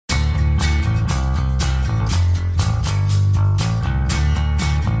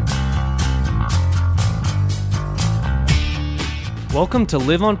Welcome to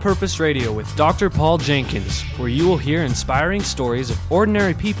Live on Purpose Radio with Dr. Paul Jenkins, where you will hear inspiring stories of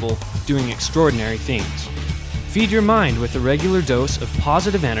ordinary people doing extraordinary things. Feed your mind with a regular dose of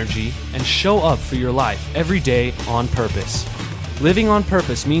positive energy and show up for your life every day on purpose. Living on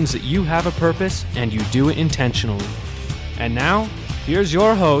purpose means that you have a purpose and you do it intentionally. And now, here's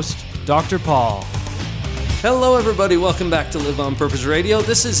your host, Dr. Paul. Hello everybody, welcome back to Live on Purpose Radio.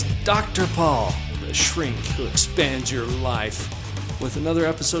 This is Dr. Paul, the shrink who expands your life, with another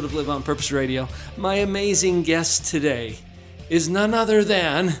episode of Live on Purpose Radio. My amazing guest today is none other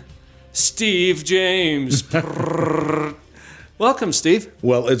than Steve James. Welcome, Steve.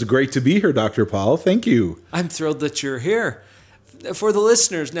 Well, it's great to be here, Dr. Paul. Thank you. I'm thrilled that you're here. For the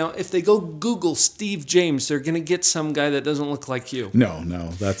listeners, now, if they go Google Steve James, they're going to get some guy that doesn't look like you. No,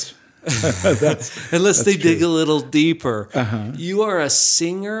 that's unless they dig true. a little deeper. Uh-huh. You are a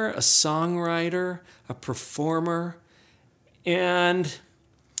singer, a songwriter, a performer, and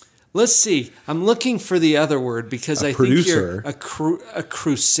let's see. I'm looking for the other word because I producer. think you're a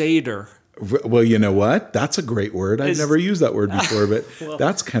crusader. Well, you know what? That's a great word. I've never used that word before, but Well,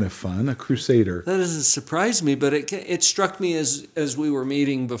 that's kind of fun. A crusader. That doesn't surprise me, but it struck me as we were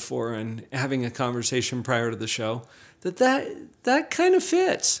meeting before and having a conversation prior to the show that kind of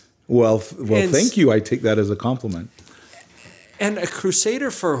fits. Well, thank you. I take that as a compliment. And a crusader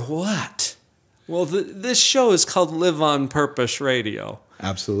for what? Well, this show is called Live on Purpose Radio.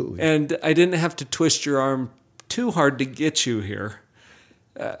 Absolutely. And I didn't have to twist your arm too hard to get you here.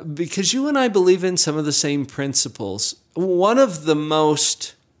 Because you and I believe in some of the same principles. One of the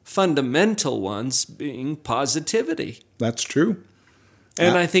most fundamental ones being positivity. That's true.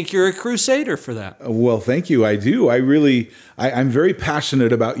 And I think you're a crusader for that. Well, thank you. I do. I'm very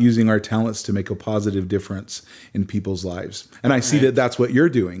passionate about using our talents to make a positive difference in people's lives. And I see that that's what you're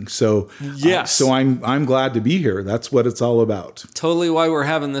doing. So, yes. So I'm glad to be here. That's what it's all about. Totally why we're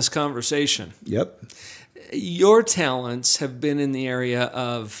having this conversation. Yep. Your talents have been in the area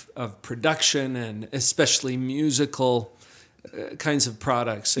of production and especially musical kinds of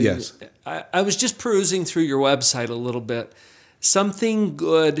products. And yes. I was just perusing through your website a little bit. Something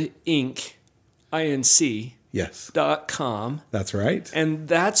Good Inc. Yes. .com. That's right. And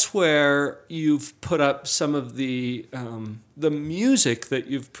that's where you've put up some of the music that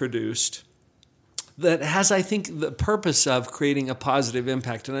you've produced that has, I think, the purpose of creating a positive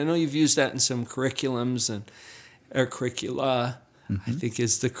impact. And I know you've used that in some curriculums or curricula, I think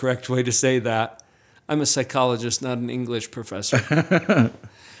is the correct way to say that. I'm a psychologist, not an English professor.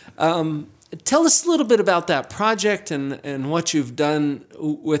 Tell us a little bit about that project and what you've done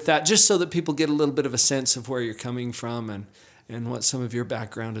with that, just so that people get a little bit of a sense of where you're coming from and what some of your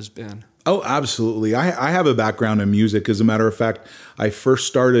background has been. Oh, absolutely. I have a background in music. As a matter of fact, I first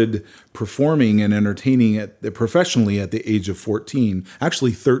started performing and entertaining professionally at the age of 14,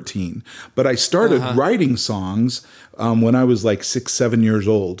 actually 13. But I started writing songs when I was like 6, 7 years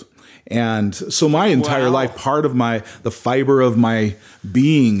old. And so my entire life, part of the fiber of my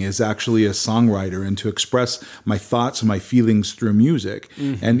being is actually a songwriter and to express my thoughts and my feelings through music.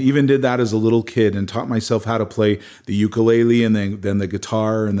 Mm-hmm. And even did that as a little kid and taught myself how to play the ukulele and then the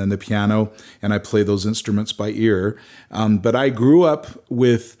guitar and then the piano. And I play those instruments by ear. But I grew up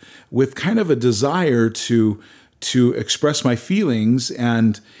with kind of a desire to express my feelings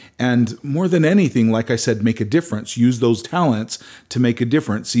and more than anything, like I said, make a difference, use those talents to make a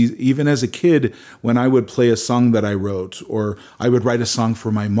difference. Even as a kid, when I would play a song that I wrote, or I would write a song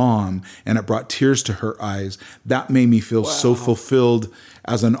for my mom and it brought tears to her eyes, that made me feel so fulfilled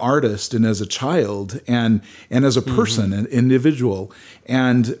as an artist and as a child and as a person, an individual.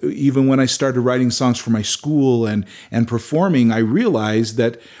 And even when I started writing songs for my school and performing, I realized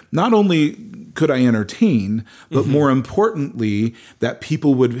that not only could I entertain, but more importantly, that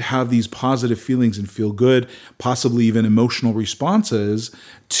people would have these positive feelings and feel good, possibly even emotional responses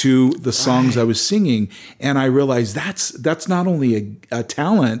to the songs I was singing. And I realized that's not only a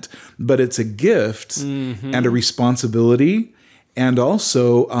talent, but it's a gift and a responsibility and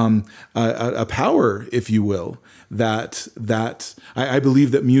also a power, if you will, that I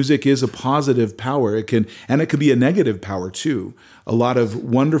believe that music is a positive power. It can be a negative power too. A lot of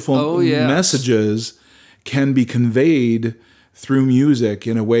wonderful messages can be conveyed through music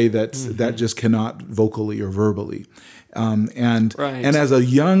in a way that just cannot vocally or verbally. And as a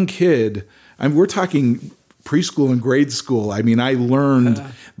young kid, we're talking preschool and grade school. I mean, I learned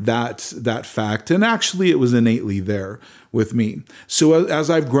that fact, and actually it was innately there with me. So as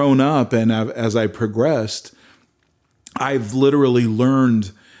I've grown up and as I progressed, I've literally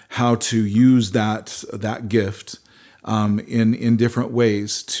learned how to use that gift in different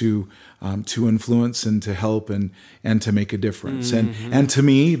ways to to influence and to help and to make a difference. And to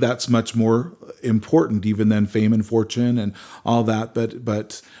me, that's much more important even than fame and fortune and all that.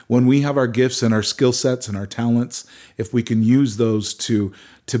 But when we have our gifts and our skill sets and our talents, if we can use those to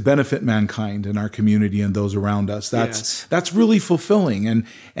benefit mankind and our community and those around us, that's really fulfilling.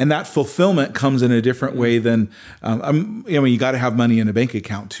 And that fulfillment comes in a different way than you got to have money in a bank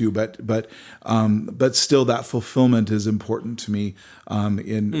account too, but still that fulfillment is important to me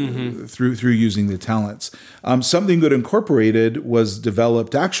through using the talents. Something Good Incorporated was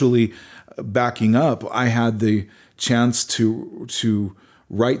developed actually backing up. I had the chance to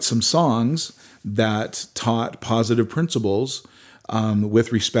write some songs that taught positive principles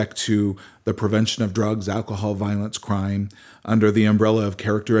with respect to the prevention of drugs, alcohol, violence, crime, under the umbrella of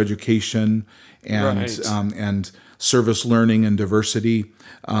character education and service learning and diversity.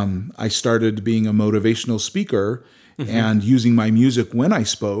 I started being a motivational speaker and using my music when I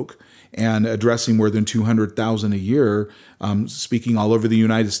spoke and addressing more than 200,000 a year, speaking all over the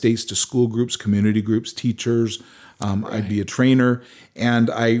United States to school groups, community groups, teachers. I'd be a trainer. And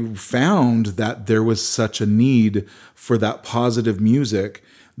I found that there was such a need for that positive music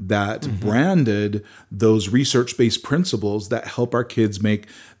that branded those research-based principles that help our kids make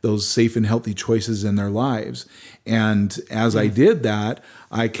those safe and healthy choices in their lives. And as I did that,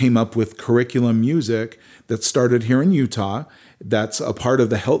 I came up with curriculum music that started here in Utah. That's a part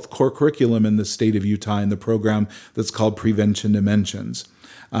of the health core curriculum in the state of Utah in the program that's called Prevention Dimensions.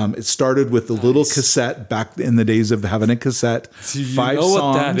 It started with the little cassette back in the days of having a cassette. Do you know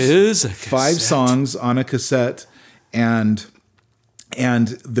what that is? 5 songs on a cassette, and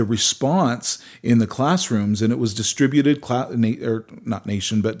the response in the classrooms, and it was distributed not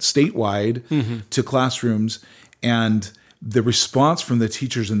nation but statewide to classrooms, and the response from the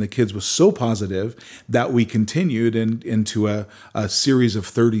teachers and the kids was so positive that we continued into a series of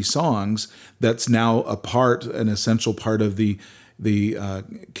 30 songs that's now an essential part of the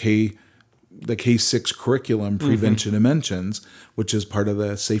K-6 curriculum, Prevention Dimensions, which is part of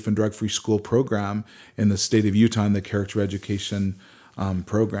the Safe and Drug-Free School program in the state of Utah and the Character Education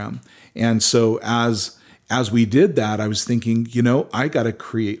program. And so as we did that, I was thinking, I got to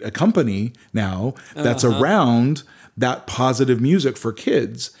create a company now that's around that positive music for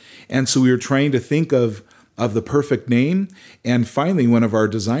kids. And so we were trying to think of the perfect name. And finally, one of our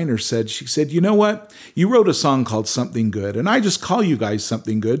designers she said, you know what? You wrote a song called Something Good, and I just call you guys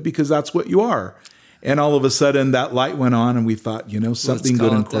Something Good because that's what you are. And all of a sudden that light went on and we thought, Something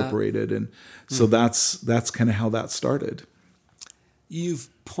Good Incorporated. That. And so that's kind of how that started. You've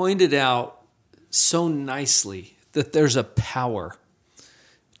pointed out so nicely that there's a power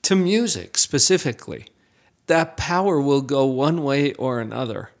to music specifically. That power will go one way or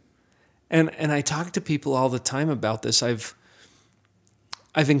another. And I talk to people all the time about this. I've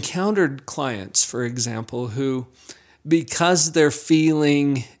encountered clients, for example, who, because they're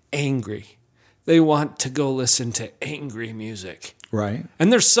feeling angry, they want to go listen to angry music. Right.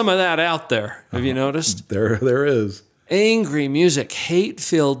 And there's some of that out there. Have you noticed? There is. Angry music,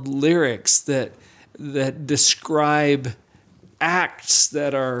 hate-filled lyrics that describe acts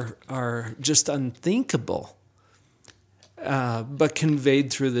that are just unthinkable. But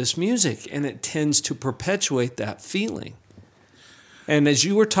conveyed through this music, and it tends to perpetuate that feeling. And as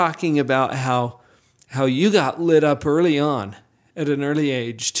you were talking about how you got lit up early on at an early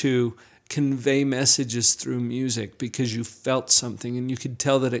age to convey messages through music because you felt something and you could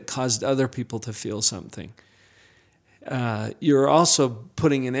tell that it caused other people to feel something. You're also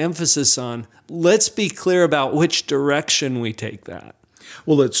putting an emphasis on, let's be clear about which direction we take that.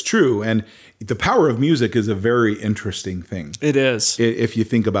 Well, it's true. And the power of music is a very interesting thing. It is. If you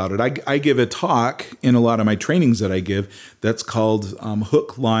think about it. I give a talk in a lot of my trainings that I give that's called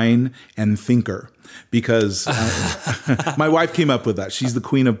Hook, Line, and Thinker. Because my wife came up with that. She's the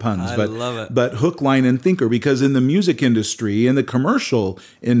queen of puns. I love it. But Hook, Line, and Thinker, because in the music industry, in the commercial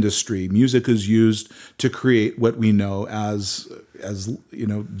industry, music is used to create what we know as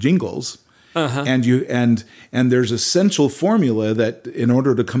jingles. And there's essential formula that in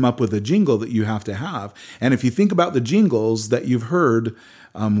order to come up with a jingle that you have to have. And if you think about the jingles that you've heard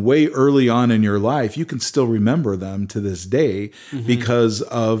way early on in your life, you can still remember them to this day because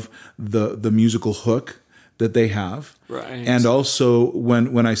of the musical hook that they have. Right. And also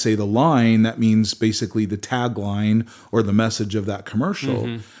when I say the line, that means basically the tagline or the message of that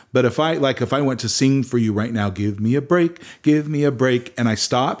commercial. But if I went to sing for you right now, give me a break, and I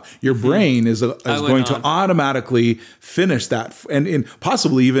stop, your brain is going to automatically finish that, and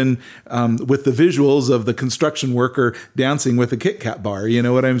possibly even with the visuals of the construction worker dancing with a Kit Kat bar. You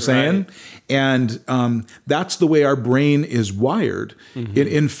know what I'm saying? Right. And that's the way our brain is wired.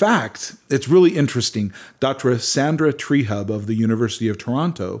 In fact, it's really interesting. Dr. Sandra Trehub of the University of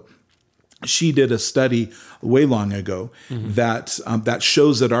Toronto, she did a study way long ago that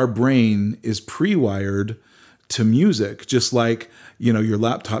shows that our brain is pre-wired to music, just like your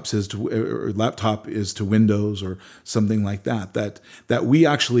laptop is to Windows or something like that. That we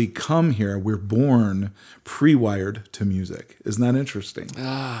actually come here, we're born pre-wired to music. Isn't that interesting?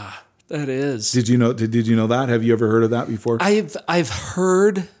 Ah, that is. Did you know that? Have you ever heard of that before? I've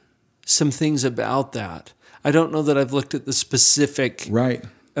heard some things about that. I don't know that I've looked at the specific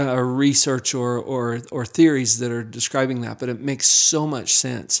research or theories that are describing that, but it makes so much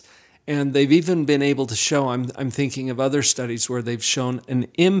sense. And they've even been able to show, I'm thinking of other studies where they've shown an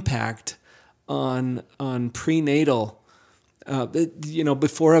impact on prenatal,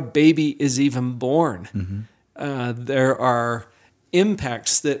 before a baby is even born. There are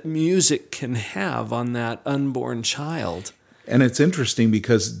impacts that music can have on that unborn child. And it's interesting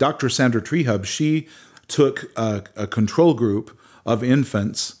because Dr. Sandra Trehub, she took a control group of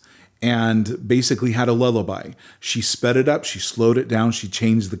infants and basically had a lullaby. She sped it up, she slowed it down, she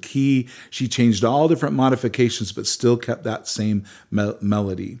changed the key, she changed all different modifications, but still kept that same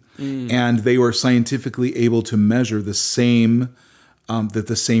melody. And they were scientifically able to measure the same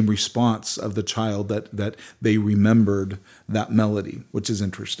response of the child, that they remembered that melody, which is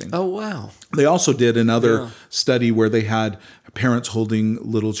interesting. Oh, wow. They also did another study where they had parents holding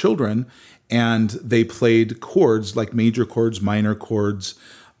little children, and they played chords, like major chords, minor chords,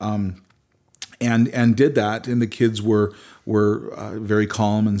 and did that, and the kids were very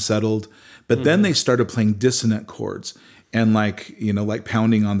calm and settled. But then they started playing dissonant chords, and like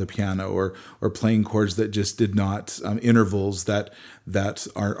pounding on the piano, or playing chords that just did not intervals that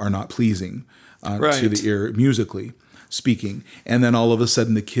are not pleasing to the ear musically speaking. And then all of a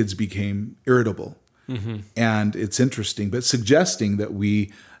sudden the kids became irritable. And it's interesting, but suggesting that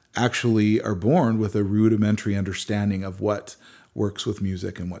we actually are born with a rudimentary understanding of what works with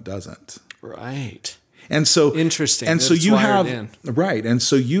music and what doesn't. Right. And so interesting. And so you have And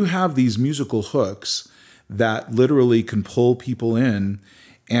so you have these musical hooks that literally can pull people in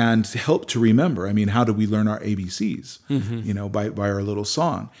and help to remember. I mean, how do we learn our ABCs? By our little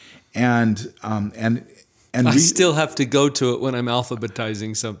song. And I still have to go to it when I'm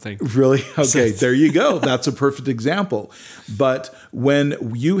alphabetizing something. Really? Okay, there you go. That's a perfect example. But when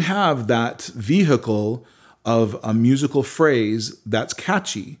you have that vehicle of a musical phrase that's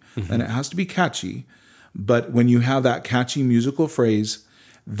catchy, and it has to be catchy, but when you have that catchy musical phrase,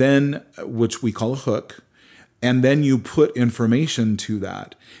 then, which we call a hook, and then you put information to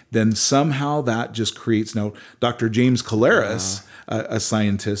that, then somehow that just creates. Now, Dr. James Caleres, a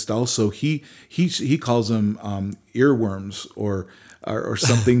scientist, also he calls them earworms or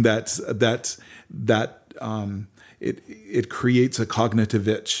something it creates a cognitive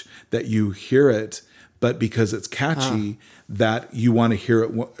itch that you hear it, but because it's catchy, that you want to hear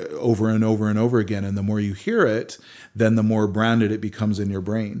it over and over and over again. And the more you hear it, then the more branded it becomes in your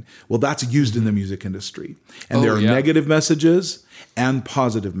brain. Well, that's used in the music industry. And there are negative messages and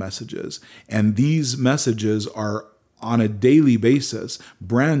positive messages. And these messages are on a daily basis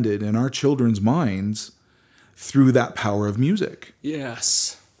branded in our children's minds through that power of music.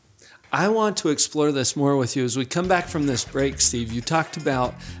 Yes. I want to explore this more with you as we come back from this break, Steve. You talked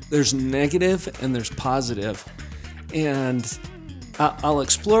about there's negative and there's positive. And I'll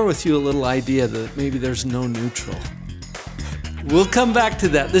explore with you a little idea that maybe there's no neutral. We'll come back to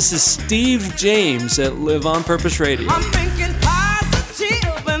that. This is Steve James at Live on Purpose Radio. I'm thinking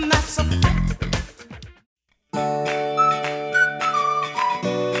positive, and that's a fact.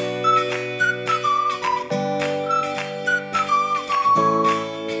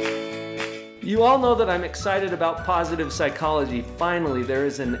 You all know that I'm excited about positive psychology. Finally, there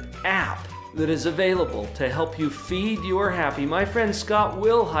is an app that is available to help you feed your happy. My friend Scott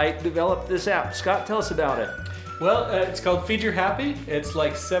Wilhite developed this app. Scott, tell us about it. Well, it's called Feed Your Happy. It's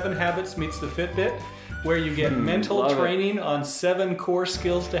like 7 Habits meets the Fitbit, where you get mental training on 7 core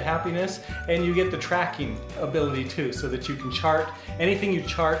skills to happiness, and you get the tracking ability too, so that you can chart. Anything you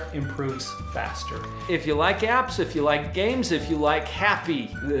chart improves faster. If you like apps, if you like games, if you like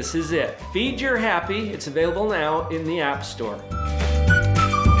happy, this is it. Feed Your Happy. It's available now in the App Store.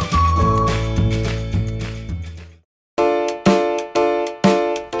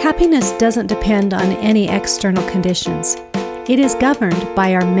 Happiness doesn't depend on any external conditions. It is governed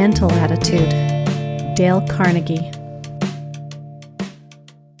by our mental attitude. Dale Carnegie.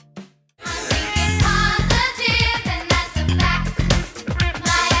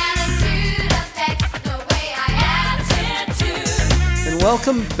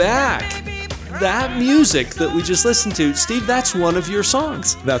 Welcome back. That music that we just listened to, Steve, that's one of your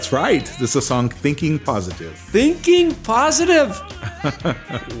songs. That's right. This is a song, Thinking Positive. Thinking Positive.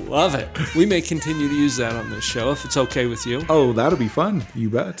 Love it. We may continue to use that on this show if it's okay with you. Oh, that'll be fun.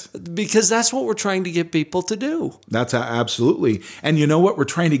 You bet. Because that's what we're trying to get people to do. That's absolutely. And you know what? We're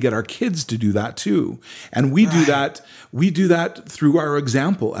trying to get our kids to do that too. And we do that. We do that through our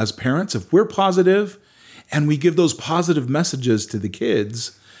example as parents. If we're positive and we give those positive messages to the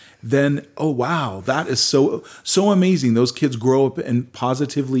kids, then, oh, wow, that is so amazing. Those kids grow up and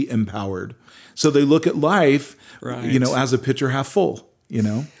positively empowered. So they look at life, as a pitcher half full,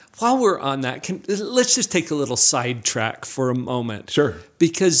 While we're on that, let's just take a little sidetrack for a moment. Sure.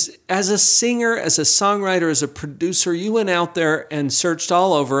 Because as a singer, as a songwriter, as a producer, you went out there and searched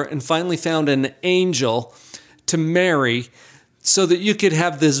all over and finally found an angel to marry so that you could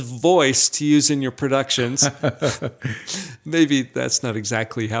have this voice to use in your productions. Maybe that's not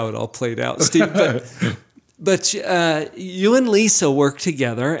exactly how it all played out, Steve. But you and Lisa work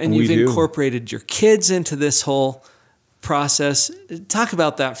together, and you've incorporated your kids into this whole process. Talk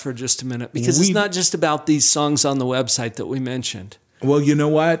about that for just a minute, because it's not just about these songs on the website that we mentioned. Well, you know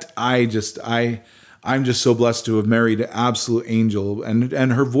what? I'm just so blessed to have married an absolute angel, and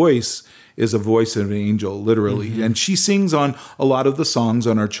her voice is a voice of an angel, literally. Mm-hmm. And she sings on a lot of the songs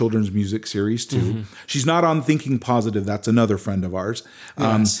on our children's music series too. Mm-hmm. She's not on Thinking Positive. That's another friend of ours,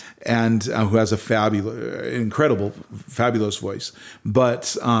 yes. And who has a fabulous voice.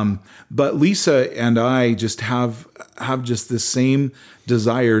 But Lisa and I just have just the same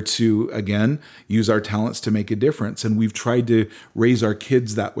desire to, again, use our talents to make a difference. And we've tried to raise our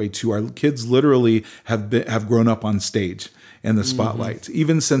kids that way too. Our kids literally have grown up on stage in the spotlight,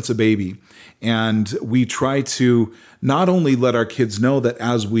 even since a baby. And we try to not only let our kids know that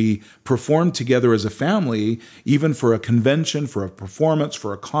as we perform together as a family, even for a convention, for a performance,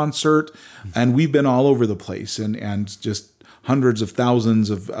 for a concert, and we've been all over the place, and just hundreds of thousands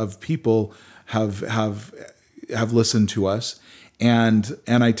of people have listened to us. And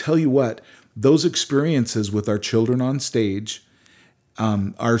I tell you what, those experiences with our children on stage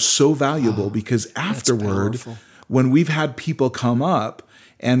are so valuable, because afterward, when we've had people come up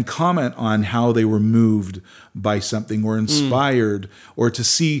and comment on how they were moved by something or inspired, or to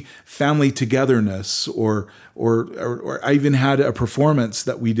see family togetherness, or I even had a performance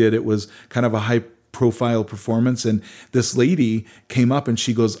that we did. It was kind of a high profile performance, and this lady came up and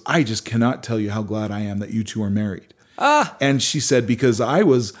she goes, "I just cannot tell you how glad I am that you two are married." And she said, because I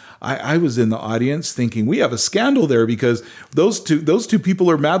was in the audience thinking, we have a scandal there, because those two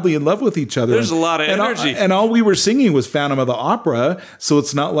people are madly in love with each other. There's a lot of energy. And all we were singing was Phantom of the Opera, so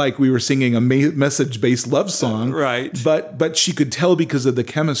it's not like we were singing a message-based love song. Right. But she could tell because of the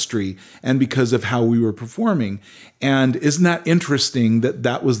chemistry and because of how we were performing. And isn't that interesting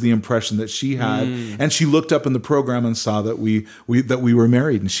that was the impression that she had? And she looked up in the program and saw that we were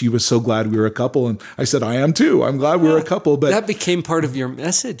married, and she was so glad we were a couple. And I said, I am too. I'm glad we're a couple. But that became part of your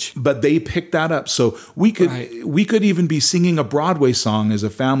message. But they picked that up. So we could even be singing a Broadway song as a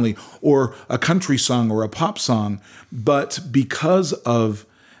family, or a country song, or a pop song. But because of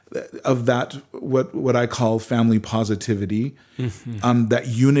that, what I call family positivity, that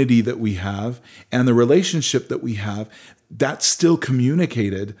unity that we have, and the relationship that we have, that's still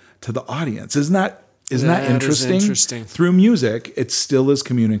communicated to the audience. Isn't that interesting? Is interesting. Through music, it still is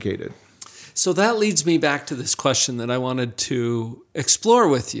communicated. So that leads me back to this question that I wanted to explore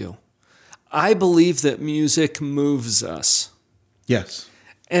with you. I believe that music moves us. Yes.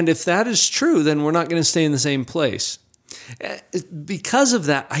 And if that is true, then we're not going to stay in the same place. Because of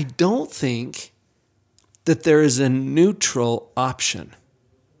that, I don't think that there is a neutral option.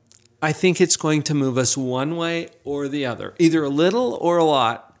 I think it's going to move us one way or the other, either a little or a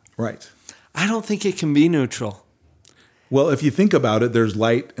lot. Right. I don't think it can be neutral. Well, if you think about it, there's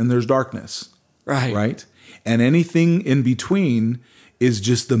light and there's darkness. Right. Right? And anything in between is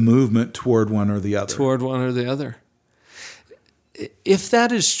just the movement toward one or the other. Toward one or the other. If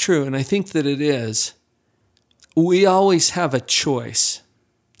that is true, and I think that it is, we always have a choice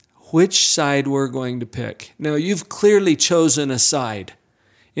which side we're going to pick. Now, you've clearly chosen a side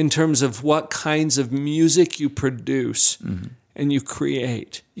in terms of what kinds of music you produce and you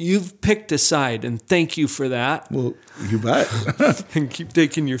create. You've picked a side, and thank you for that. Well, you bet. And keep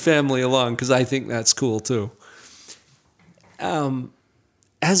taking your family along, because I think that's cool too.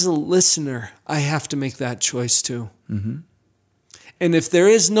 As a listener, I have to make that choice too. And if there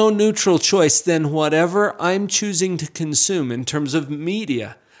is no neutral choice, then whatever I'm choosing to consume in terms of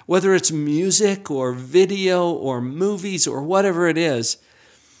media, whether it's music or video or movies or whatever it is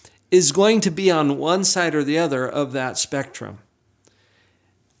going to be on one side or the other of that spectrum.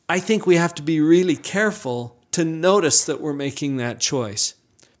 I think we have to be really careful to notice that we're making that choice,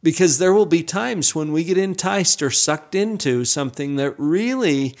 because there will be times when we get enticed or sucked into something that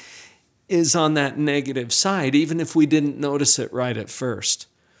really is on that negative side, even if we didn't notice it right at first.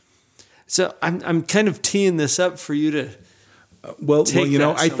 So I'm kind of teeing this up for you to well, you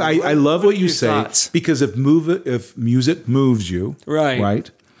know, I love what you say, thoughts? Because if music moves you,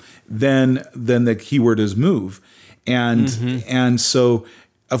 right, then the keyword is move, and so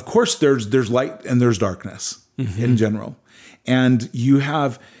of course there's light and there's darkness in general, and you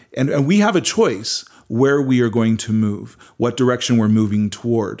have and we have a choice where we are going to move, what direction we're moving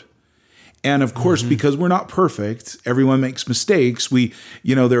toward. And of course, because we're not perfect, everyone makes mistakes.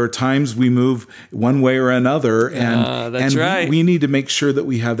 There are times we move one way or another, and we need to make sure that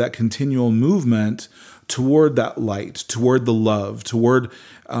we have that continual movement toward that light, toward the love, toward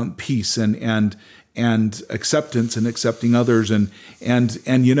peace and acceptance and accepting others. And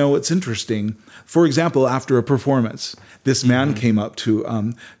it's interesting. For example, after a performance, this man came up to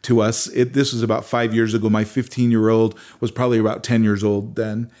us. This was about 5 years ago. My 15-year-old was probably about 10 years old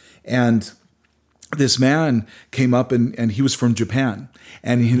then. And this man came up and he was from Japan.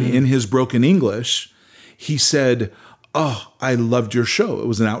 And in his broken English, he said, "Oh, I loved your show." It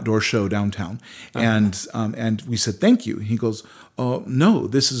was an outdoor show downtown. And we said, "Thank you." He goes, "Oh, no,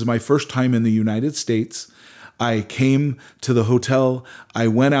 this is my first time in the United States. I came to the hotel. I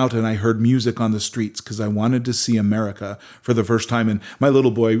went out and I heard music on the streets because I wanted to see America for the first time." And my little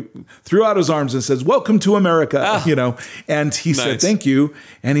boy threw out his arms and says, "Welcome to America," And he said, "Thank you."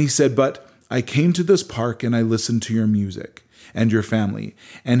 And he said, "But I came to this park and I listened to your music and your family."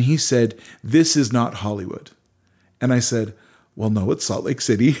 And he said, "This is not Hollywood." And I said, "Well, no, it's Salt Lake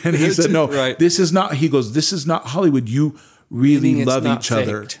City." And he said, "No, this is not." He goes, "This is not Hollywood. You really love each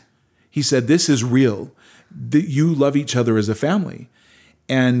other." He said, "This is real. You love each other as a family."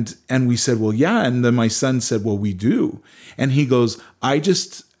 And we said, "Well, yeah." And then my son said, "Well, we do." And he goes, "I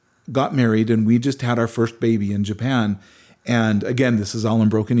just got married and we just had our first baby in Japan." And again, this is all in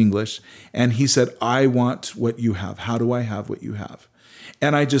broken English. And he said, "I want what you have. How do I have what you have?"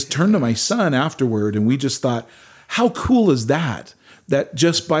 And I just turned to my son afterward and we just thought, how cool is that? That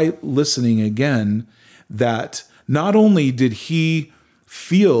just by listening again, that not only did he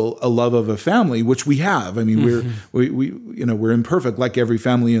feel a love of a family, which we have. I mean, we're imperfect like every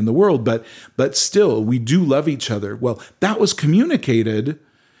family in the world, but still we do love each other. Well, that was communicated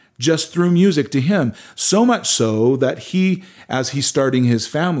just through music to him. So much so that he, as he's starting his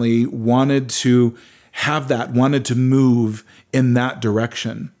family, wanted to move in that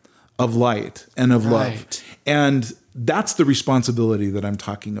direction of light and of love. And that's the responsibility that I'm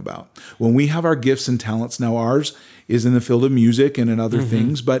talking about. When we have our gifts and talents, now ours is in the field of music and in other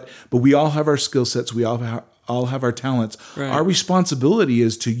things, but we all have our skill sets. We all have our talents. Right. Our responsibility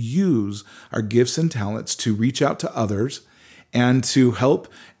is to use our gifts and talents to reach out to others and to help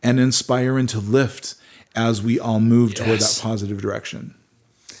and inspire and to lift as we all move toward that positive direction.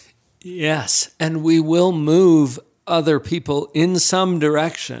 Yes, and we will move other people in some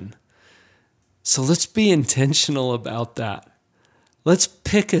direction. So let's be intentional about that. Let's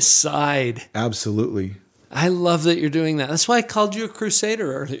pick a side. Absolutely. I love that you're doing that. That's why I called you a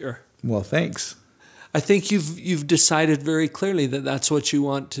crusader earlier. Well, thanks. I think you've decided very clearly that that's what you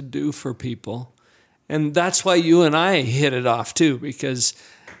want to do for people. And that's why you and I hit it off too, because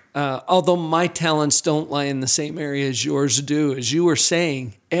although my talents don't lie in the same area as yours do, as you were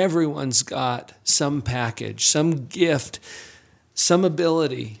saying, everyone's got some package, some gift, some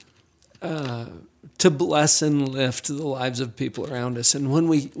ability to bless and lift the lives of people around us. And when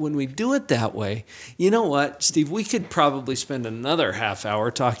we do it that way, you know what, Steve, we could probably spend another half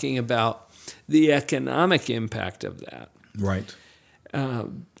hour talking about the economic impact of that. Right.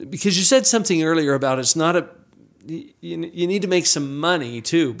 Because you said something earlier about it's not you need to make some money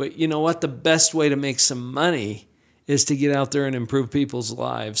too, but you know what? The best way to make some money is to get out there and improve people's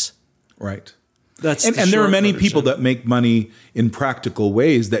lives. Right. And there are many people that make money in practical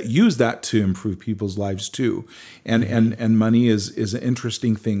ways that use that to improve people's lives too. And money is an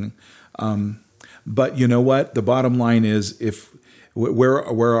interesting thing. But you know what? The bottom line is where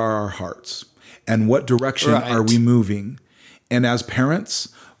are our hearts? And what direction are we moving? And as parents,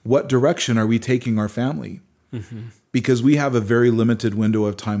 what direction are we taking our family? Because we have a very limited window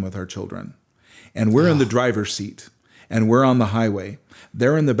of time with our children. And we're in the driver's seat. And we're on the highway.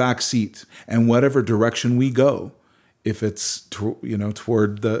 They're in the back seat. And whatever direction we go if it's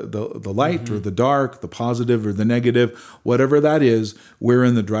toward the light or the dark, the positive or the negative, whatever that is, we're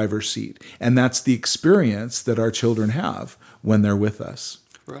in the driver's seat. And that's the experience that our children have when they're with us.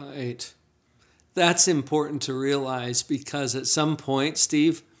 Right. That's important to realize, because at some point,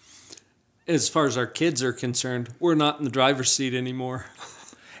 Steve, as far as our kids are concerned, we're not in the driver's seat anymore.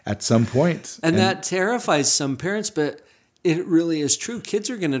 At some point. And that terrifies some parents, but it really is true. Kids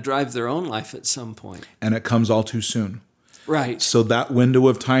are going to drive their own life at some point. And it comes all too soon. Right. So that window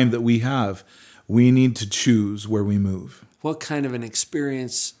of time that we have, we need to choose where we move. What kind of an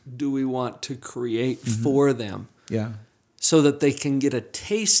experience do we want to create for them? Yeah. So that they can get a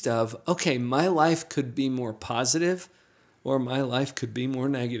taste of, okay, my life could be more positive or my life could be more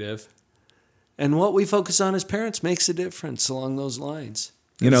negative. And what we focus on as parents makes a difference along those lines.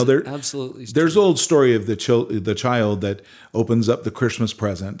 Absolutely. There's an old story of the child that opens up the Christmas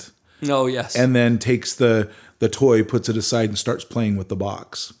present. Oh, yes. And then takes the toy, puts it aside, and starts playing with the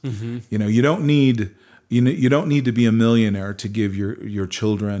box. Mm-hmm. You don't need to be a millionaire to give your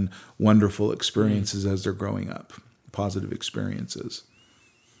children wonderful experiences as they're growing up, positive experiences.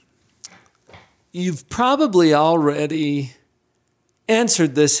 You've probably already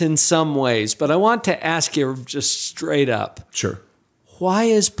answered this in some ways, but I want to ask you just straight up. Sure. Why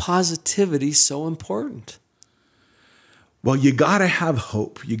is positivity so important? Well, you got to have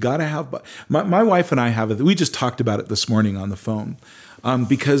hope. You got to have... My wife and I have it. We just talked about it this morning on the phone,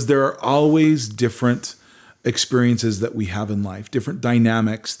 because there are always different experiences that we have in life, different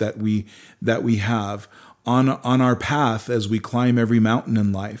dynamics that we have on our path as we climb every mountain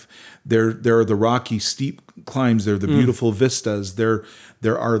in life. There are the rocky, steep climbs. There are the beautiful vistas. There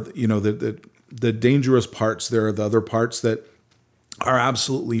are the dangerous parts. There are the other parts that are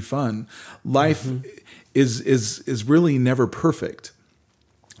absolutely fun. Life is really never perfect,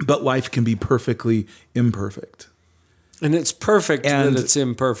 but life can be perfectly imperfect. And it's perfect that it's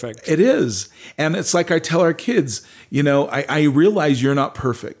imperfect. It is. And it's like I tell our kids, I realize you're not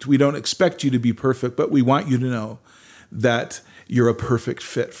perfect. We don't expect you to be perfect, but we want you to know that you're a perfect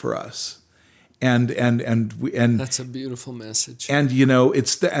fit for us. And that's a beautiful message. And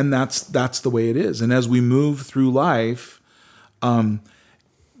that's the way it is. And as we move through life,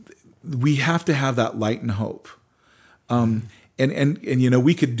 we have to have that light and hope. And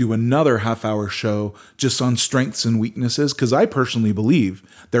we could do another half-hour show just on strengths and weaknesses, because I personally believe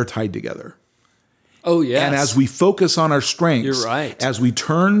they're tied together. Oh, yes. And as we focus on our strengths, you're right. As we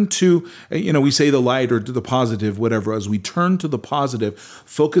turn to, we say the light or to the positive, whatever, as we turn to the positive,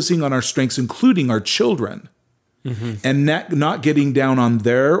 focusing on our strengths, including our children, and not getting down on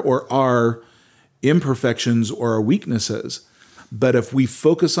their or our imperfections or our weaknesses. But if we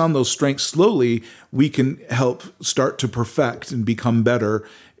focus on those strengths slowly, we can help start to perfect and become better,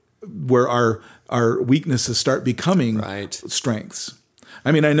 where our weaknesses start becoming strengths.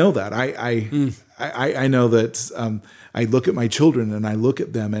 I mean, I know that. I know that I look at my children and I look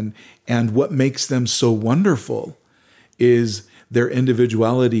at them, and what makes them so wonderful is their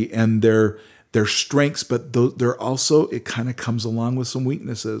individuality and their strengths, but they're also, it kind of comes along with some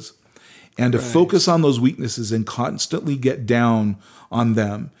weaknesses. And to focus on those weaknesses and constantly get down on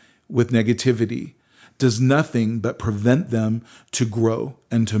them with negativity does nothing but prevent them to grow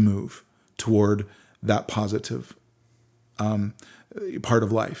and to move toward that positive part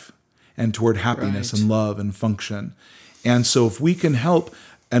of life and toward happiness and love and function. And so if we can help,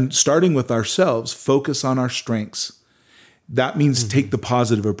 and starting with ourselves, focus on our strengths, that means take the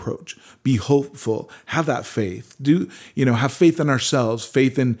positive approach. Be hopeful. Have that faith. Have faith in ourselves,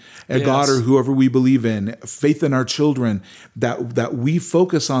 faith in God or whoever we believe in, faith in our children, that we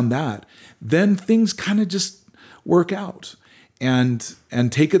focus on that. Then things kind of just work out, and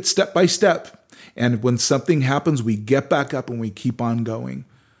take it step by step. And when something happens, we get back up and we keep on going.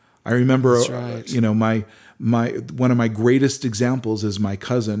 I remember, my one of my greatest examples is my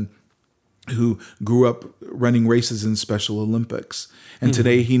cousin, who grew up running races in Special Olympics. And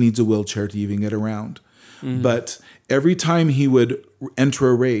today he needs a wheelchair to even get around. But every time he would enter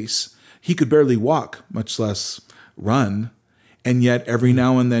a race, he could barely walk, much less run. And yet every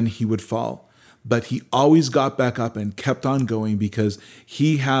now and then he would fall. But he always got back up and kept on going, because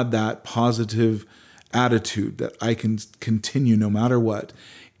he had that positive attitude that I can continue no matter what.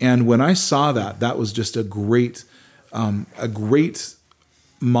 And when I saw that was just a great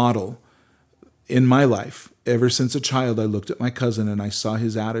model in my life. Ever since a child, I looked at my cousin and I saw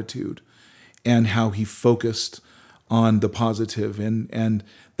his attitude and how he focused on the positive, and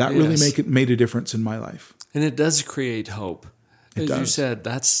that really made a difference in my life. And it does create hope. As you said,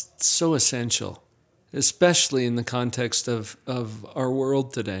 that's so essential, especially in the context of our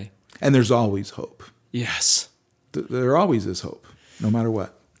world today. And there's always hope. Yes. there always is hope, no matter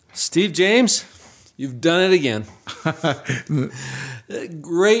what. Steve James, you've done it again.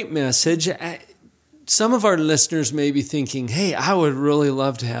 Great message. Some of our listeners may be thinking, hey, I would really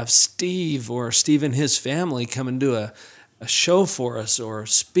love to have Steve or Steve and his family come and do a show for us or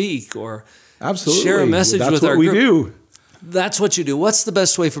speak or Absolutely. share a message with our group. That's what we do. That's what you do. What's the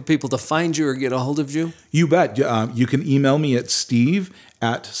best way for people to find you or get a hold of you? You bet. You can email me at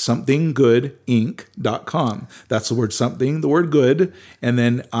steve@somethinggoodinc.com. That's the word something, the word good, and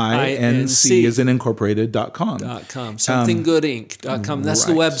then INC is in incorporated.com. Somethinggoodinc.com. That's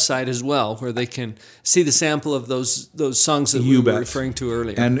the website as well, where they can see the sample of those songs that we were referring to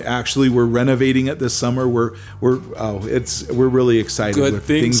earlier. And actually, we're renovating it this summer. We're really excited Good with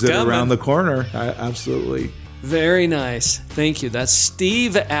things that are coming. around the corner. Absolutely. Very nice. Thank you. That's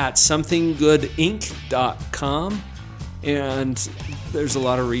steve@somethinggoodinc.com. And there's a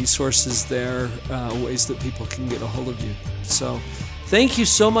lot of resources there, ways that people can get a hold of you. So thank you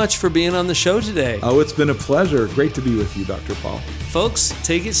so much for being on the show today. Oh, it's been a pleasure. Great to be with you, Dr. Paul. Folks,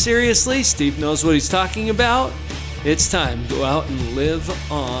 take it seriously. Steve knows what he's talking about. It's time. Go out and live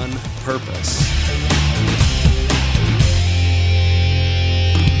on purpose.